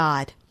important to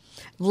God.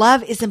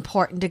 Love is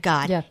important to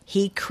God. Yeah.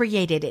 He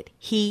created it.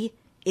 He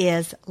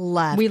is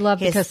love. We love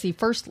because he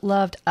first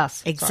loved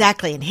us.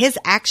 Exactly. And his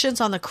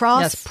actions on the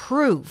cross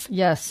prove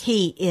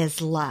he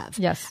is love.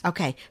 Yes.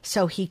 Okay.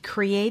 So he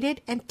created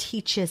and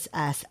teaches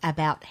us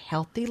about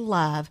healthy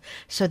love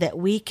so that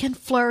we can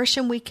flourish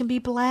and we can be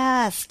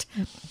blessed.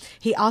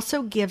 He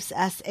also gives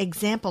us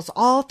examples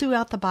all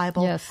throughout the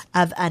Bible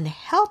of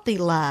unhealthy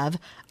love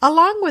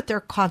along with their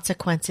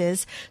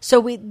consequences so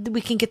we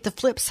can get the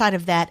flip side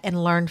of that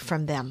and learn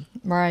from them.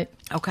 Right.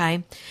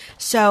 Okay.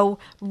 So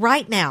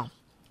right now,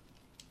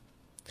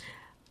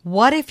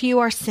 what if you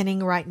are sinning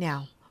right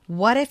now?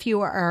 What if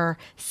you are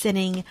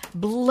sinning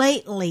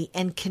blatantly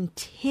and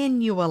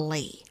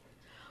continually?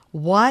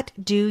 What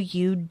do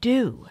you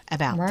do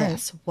about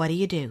this? What do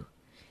you do?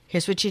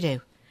 Here's what you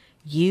do.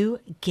 You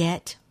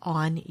get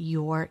on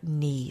your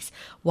knees.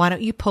 Why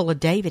don't you pull a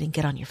David and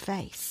get on your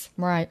face?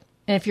 Right.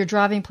 And if you're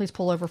driving, please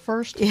pull over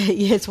first.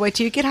 Yes, wait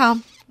till you get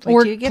home.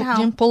 Wait till you get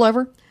home. Pull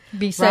over.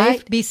 Be safe.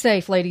 Right? Be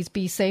safe, ladies.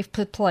 Be safe.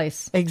 Put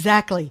place.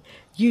 Exactly.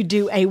 You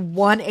do a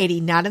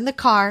 180, not in the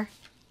car.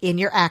 In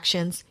your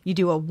actions, you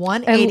do a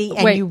 180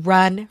 and you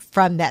run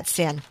from that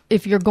sin.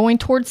 If you're going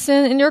towards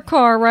sin in your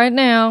car right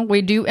now,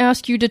 we do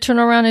ask you to turn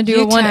around and do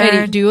a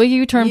 180. Do a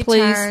U-turn,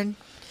 please. Turn.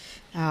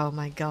 Oh,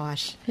 my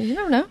gosh. You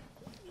don't know.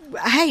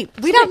 Hey,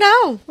 we don't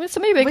know. Well,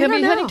 somebody could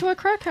be heading to a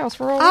crack house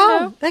for all we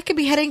know. They could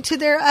be heading to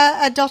their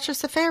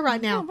adulterous affair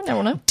right now. We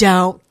don't know.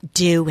 Don't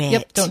do it.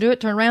 Yep, don't do it.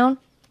 Turn around.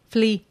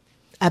 Flee.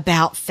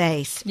 About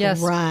face.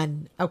 Yes.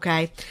 Run.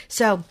 Okay.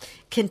 So,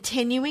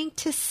 continuing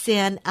to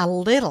sin a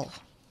little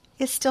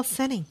is still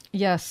sinning.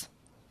 Yes.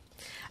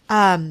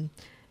 So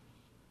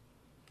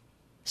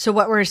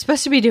what we're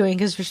supposed to be doing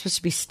is we're supposed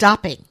to be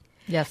stopping.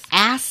 Yes.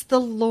 Ask the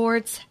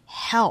Lord's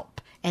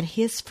help and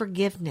his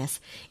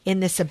forgiveness in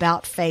this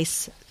about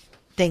face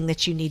thing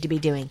that you need to be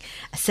doing.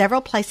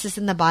 Several places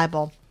in the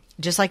Bible,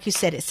 just like you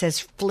said, it says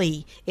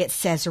flee. It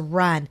says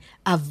run,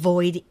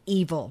 avoid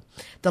evil.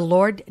 The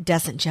Lord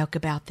doesn't joke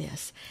about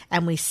this.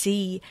 And we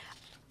see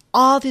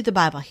all through the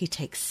Bible, he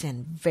takes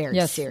sin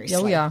very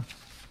seriously. Oh, yeah.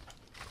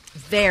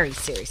 Very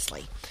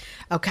seriously.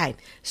 Okay,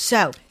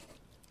 so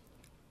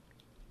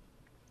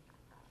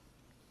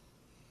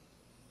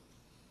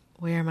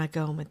where am I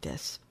going with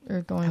this?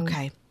 You're going.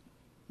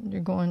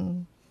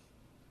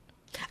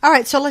 All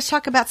right, so let's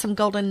talk about some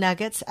golden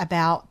nuggets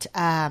about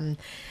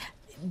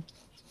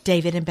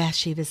David and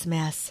Bathsheba's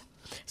mess.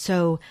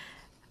 So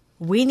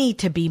we need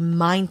to be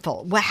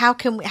mindful. Well, how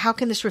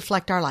can this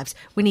reflect our lives?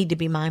 We need to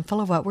be mindful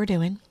of what we're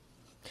doing.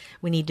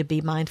 We need to be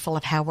mindful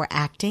of how we're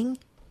acting,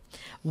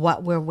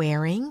 what we're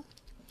wearing,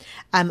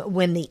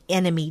 When the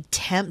enemy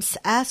tempts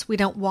us, we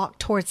don't walk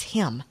towards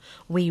him.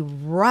 We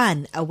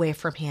run away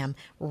from him,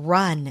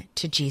 run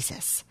to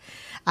Jesus.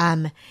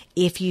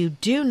 If you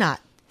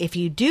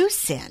do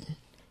sin,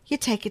 you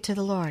take it to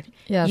the Lord.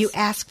 Yes. You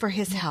ask for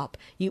his help.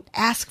 You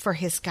ask for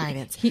his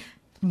guidance. He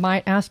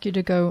might ask you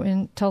to go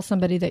and tell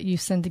somebody that you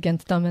sinned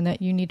against them and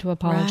that you need to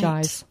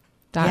apologize. Right.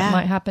 That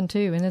might happen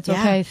too, and it's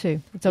okay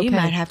too. It's okay. You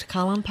might have to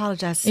call and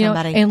apologize to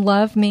somebody. And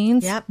love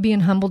means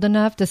being humbled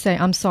enough to say,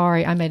 "I'm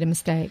sorry, I made a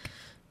mistake."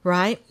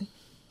 Right.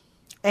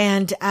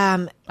 And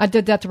I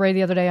did that to Ray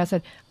the other day. I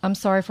said, "I'm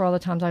sorry for all the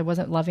times I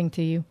wasn't loving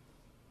to you."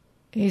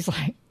 He's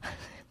like,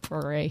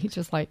 poor Ray. He's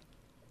just like,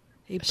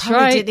 he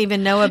probably didn't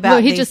even know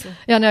about these.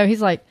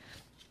 He's like,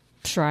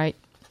 "That's right."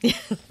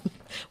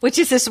 Which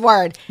is this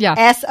word? Yeah.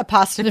 S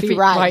apostrophe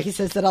right. Right. He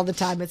says that all the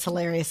time. It's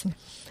hilarious.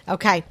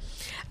 Okay.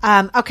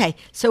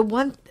 So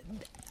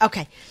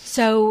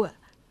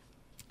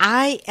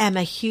I am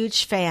a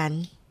huge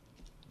fan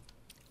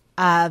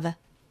of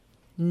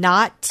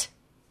not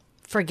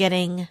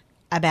forgetting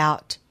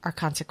about our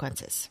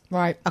consequences.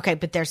 Right. Okay.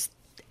 But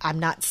I'm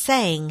not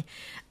saying,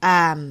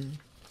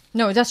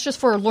 no, that's just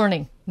for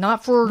learning,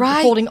 not for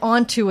holding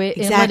on to it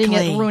and letting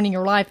it ruining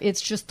your life. It's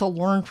just to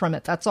learn from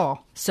it. That's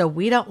all. So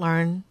we don't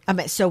learn.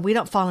 So we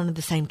don't fall into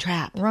the same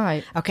trap.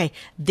 Right. Okay.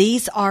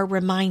 These are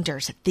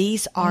reminders.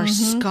 These are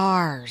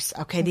scars.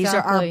 Okay. These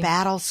are our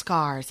battle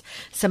scars.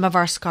 Some of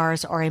our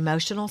scars are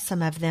emotional.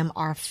 Some of them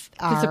are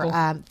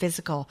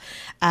physical.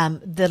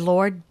 The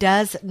Lord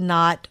does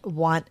not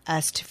want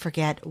us to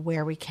forget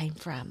where we came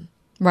from.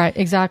 Right.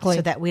 Exactly.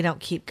 So that we don't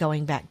keep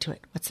going back to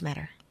it. What's the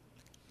matter?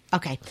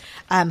 Okay.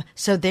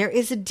 So there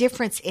is a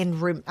difference in,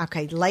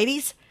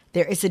 ladies,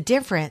 there is a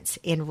difference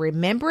in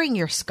remembering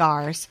your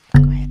scars,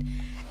 go ahead,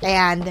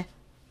 and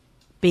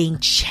being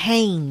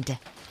chained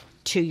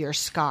to your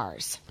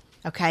scars.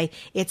 Okay.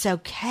 It's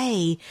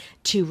okay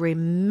to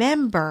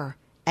remember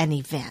an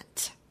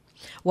event.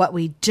 What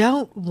we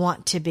don't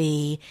want to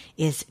be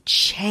is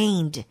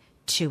chained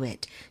to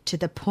it to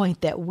the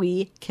point that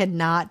we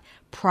cannot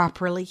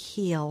properly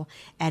heal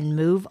and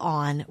move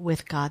on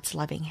with God's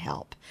loving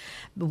help.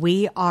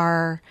 We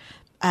are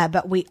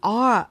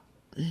to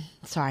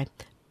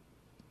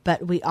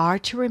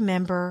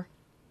remember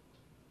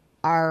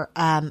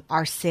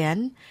our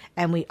sin,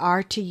 and we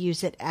are to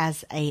use it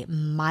as a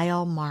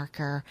mile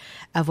marker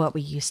of what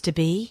we used to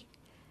be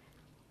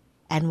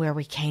and where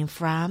we came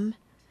from,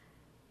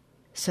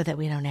 so that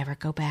we don't ever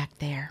go back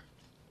there.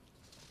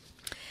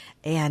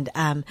 And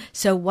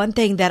so one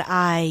thing that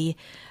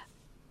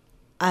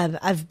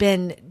I've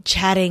been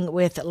chatting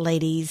with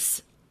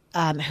ladies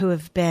who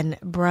have been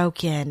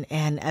broken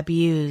and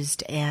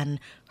abused and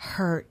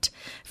hurt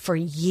for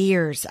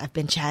years. I've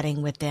been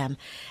chatting with them.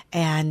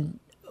 And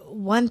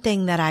one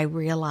thing that I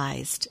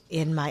realized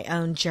in my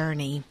own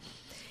journey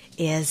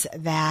is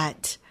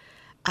that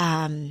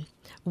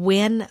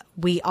when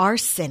we are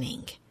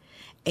sinning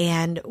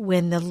and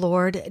when the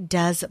Lord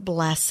does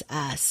bless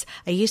us,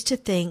 I used to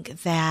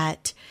think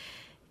that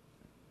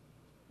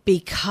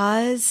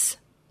because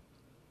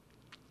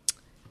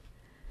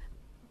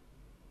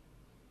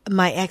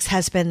my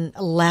ex-husband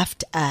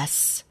left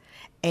us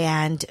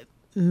and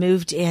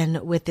moved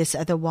in with this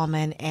other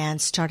woman and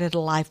started a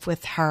life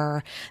with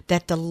her,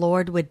 that the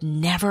Lord would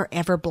never,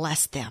 ever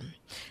bless them.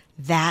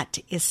 That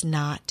is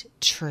not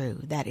true.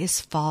 That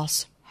is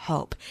false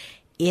hope.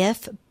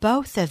 If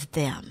both of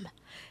them,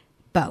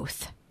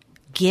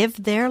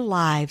 give their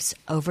lives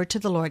over to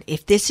the Lord,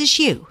 if this is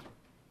you,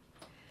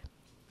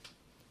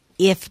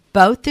 if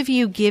both of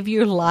you give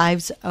your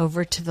lives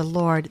over to the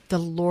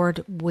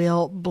Lord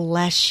will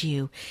bless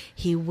you.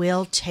 He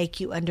will take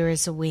you under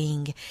his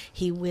wing.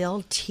 He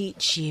will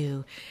teach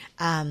you.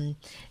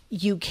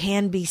 You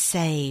can be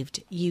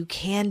saved. You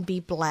can be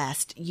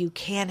blessed. You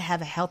can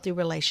have a healthy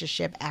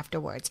relationship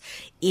afterwards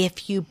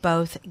if you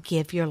both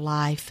give your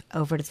life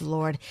over to the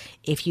Lord,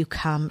 if you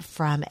come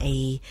from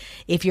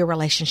if your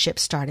relationship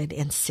started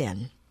in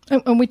sin.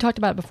 And we talked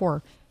about it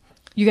before.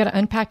 You got to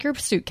unpack your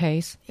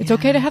suitcase. It's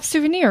okay to have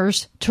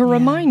souvenirs to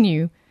remind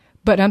you,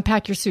 but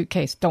unpack your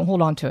suitcase. Don't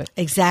hold on to it.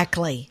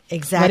 Exactly.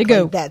 Let it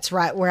go. That's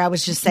right. Where I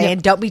was just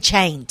saying, don't be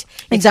chained.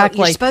 Exactly.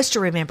 You're supposed to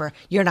remember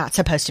you're not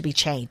supposed to be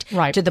chained.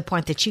 Right. To the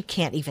point that you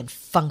can't even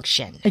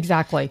function.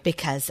 Exactly.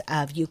 Because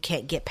you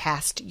can't get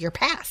past your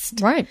past.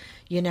 Right.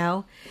 You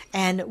know?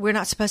 And we're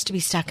not supposed to be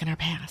stuck in our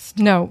past.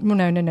 No.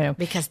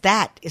 Because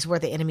that is where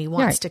the enemy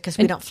wants to, because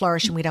we don't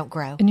flourish and we don't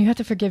grow. And you have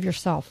to forgive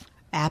yourself.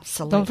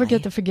 Absolutely. Don't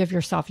forget to forgive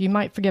yourself. You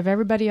might forgive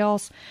everybody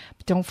else,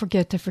 but don't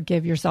forget to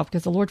forgive yourself,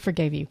 because the Lord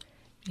forgave you.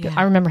 Yeah.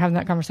 I remember having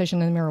that conversation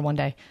in the mirror one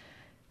day.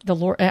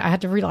 I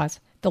had to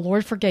realize the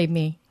Lord forgave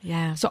me.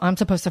 Yeah. So I'm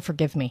supposed to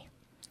forgive me.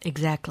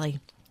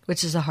 Exactly.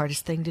 Which is the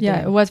hardest thing to do.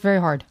 Yeah, it was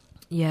very hard.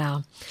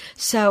 Yeah.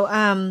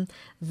 So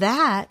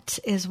that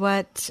is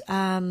what,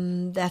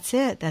 that's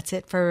it. That's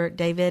it for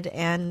David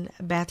and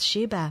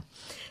Bathsheba.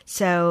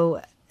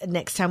 So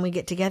next time we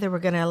get together, we're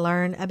going to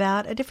learn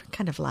about a different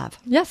kind of love.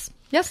 Yes.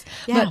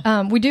 Yeah.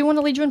 But we do want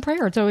to lead you in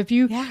prayer. So if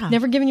you Yeah.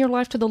 never given your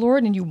life to the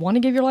Lord and you want to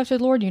give your life to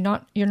the Lord,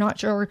 you're not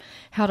sure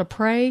how to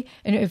pray,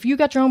 and if you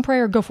got your own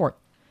prayer, go for it.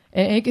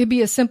 And it could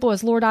be as simple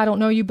as, Lord, I don't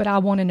know you, but I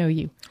want to know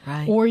you.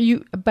 Right. Or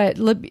I'm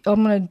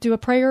going to do a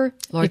prayer.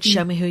 Lord,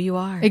 show me who you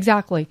are.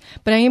 Exactly.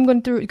 But I am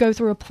going to go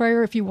through a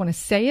prayer if you want to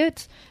say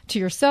it to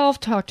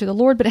yourself, talk to the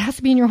Lord, but it has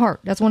to be in your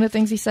heart. That's one of the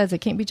things he says. It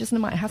can't be just in the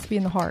mind. It has to be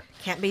in the heart.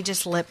 Can't be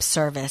just lip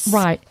service.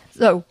 Right.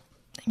 So,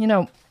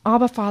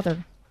 Abba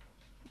Father,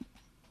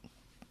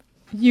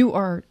 you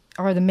are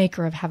the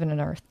maker of heaven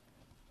and earth.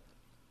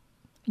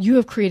 You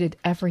have created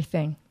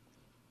everything,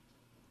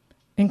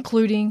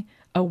 including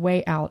a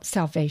way out,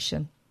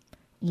 salvation,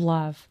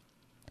 love.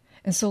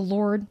 And so,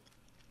 Lord,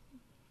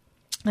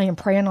 I am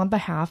praying on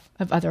behalf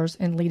of others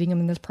and leading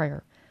them in this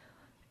prayer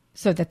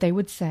so that they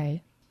would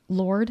say,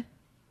 Lord,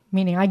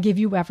 meaning I give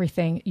you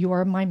everything. You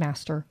are my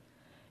master.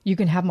 You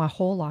can have my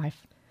whole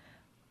life.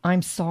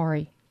 I'm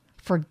sorry.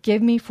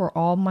 Forgive me for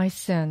all my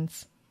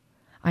sins.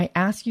 I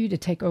ask you to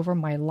take over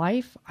my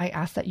life. I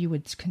ask that you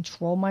would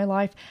control my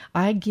life.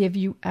 I give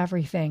you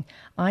everything.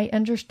 I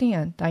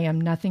understand that I am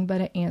nothing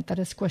but an ant that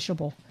is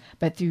squishable,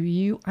 but through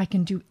you, I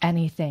can do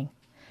anything.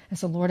 And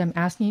so, Lord, I'm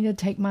asking you to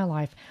take my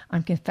life.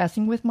 I'm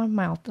confessing with my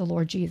mouth the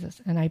Lord Jesus,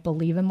 and I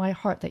believe in my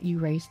heart that you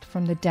raised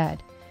from the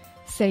dead.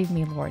 Save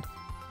me, Lord.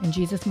 In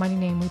Jesus' mighty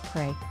name we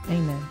pray.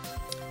 Amen.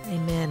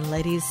 Amen.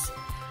 Ladies,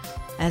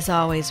 as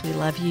always, we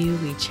love you,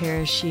 we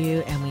cherish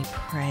you, and we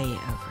pray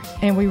over you.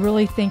 And we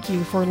really thank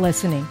you for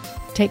listening.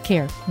 Take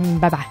care.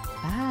 Bye-bye. Bye.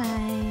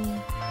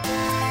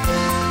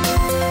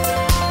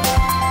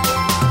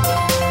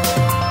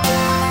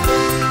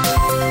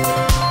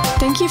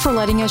 Thank you for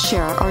letting us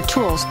share our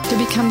tools to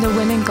become the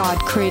women God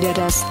created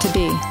us to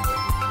be.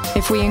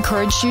 If we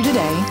encouraged you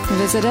today,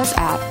 visit us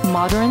at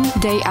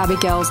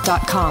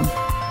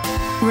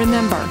moderndayabigails.com.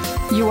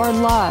 Remember, you are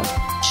loved,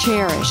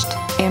 cherished,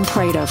 and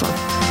prayed over.